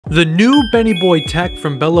The new Benny Boy Tek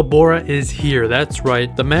from Bella Bora is here. That's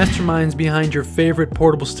right, the masterminds behind your favorite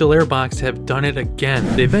portable still air box have done it again.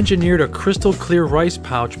 They've engineered a crystal clear rice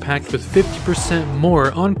pouch packed with 50%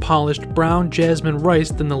 more unpolished brown jasmine rice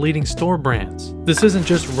than the leading store brands. This isn't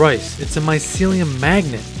just rice, it's a mycelium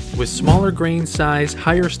magnet. With smaller grain size,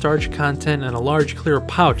 higher starch content, and a large clear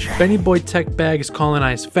pouch, Benny Boy Tek bags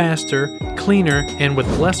colonize faster, cleaner, and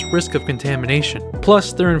with less risk of contamination.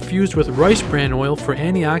 Plus, they're infused with rice bran oil for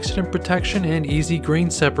antioxidant protection and easy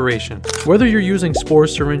grain separation. Whether you're using spore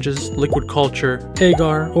syringes, liquid culture,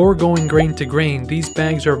 agar, or going grain to grain, these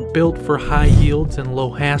bags are built for high yields and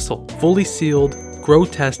low hassle. Fully sealed, grow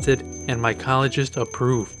tested, and mycologist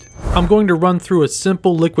approved. I'm going to run through a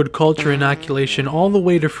simple liquid culture inoculation all the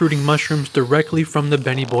way to fruiting mushrooms directly from the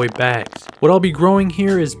Benny Boy bags. What I'll be growing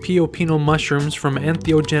here is Pio mushrooms from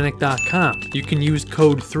entheogenic.com. You can use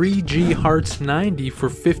code 3GHearts90 for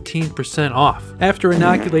 15% off. After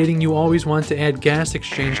inoculating, you always want to add gas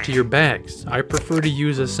exchange to your bags. I prefer to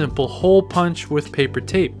use a simple hole punch with paper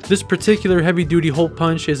tape. This particular heavy-duty hole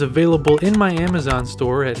punch is available in my Amazon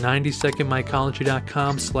store at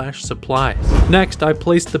 90secondmycology.com/supplies. Next, I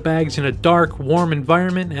place the bags in a dark, warm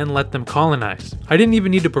environment and let them colonize. I didn't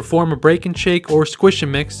even need to perform a break and shake or squish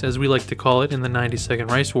and mix, as we like to call it in the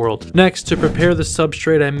 90-second rice world. Next, to prepare the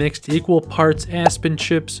substrate, I mixed equal parts aspen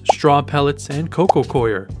chips, straw pellets, and cocoa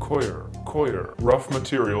coir. Coir, rough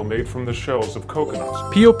material made from the shells of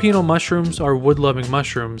coconuts. Pio mushrooms are wood-loving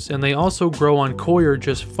mushrooms, and they also grow on coir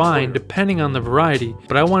just fine depending on the variety,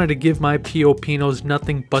 but I wanted to give my Piopinos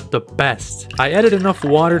nothing but the best. I added enough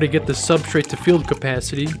water to get the substrate to field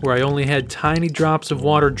capacity, where I only had tiny drops of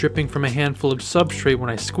water dripping from a handful of substrate when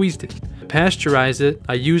I squeezed it. To pasteurize it,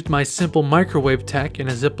 I used my simple microwave tech in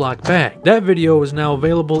a Ziploc bag. That video is now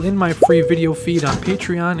available in my free video feed on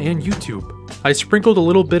Patreon and YouTube. I sprinkled a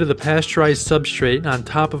little bit of the pasteurized substrate on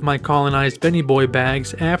top of my colonized Benny Boy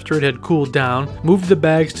bags after it had cooled down, moved the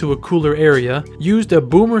bags to a cooler area, used a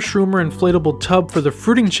Boomer Shroomer inflatable tub for the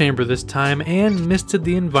fruiting chamber this time, and misted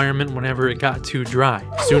the environment whenever it got too dry.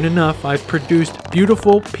 Soon enough, I've produced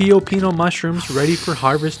beautiful Pio mushrooms ready for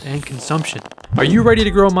harvest and consumption. Are you ready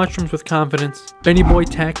to grow mushrooms with confidence? Benny Boy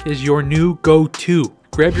Tek is your new go-to.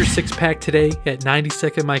 Grab your 6-pack today at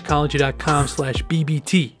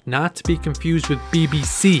 90secondmycology.com/BBT, not to be confused with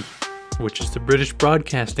BBC, which is the British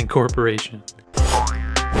Broadcasting Corporation.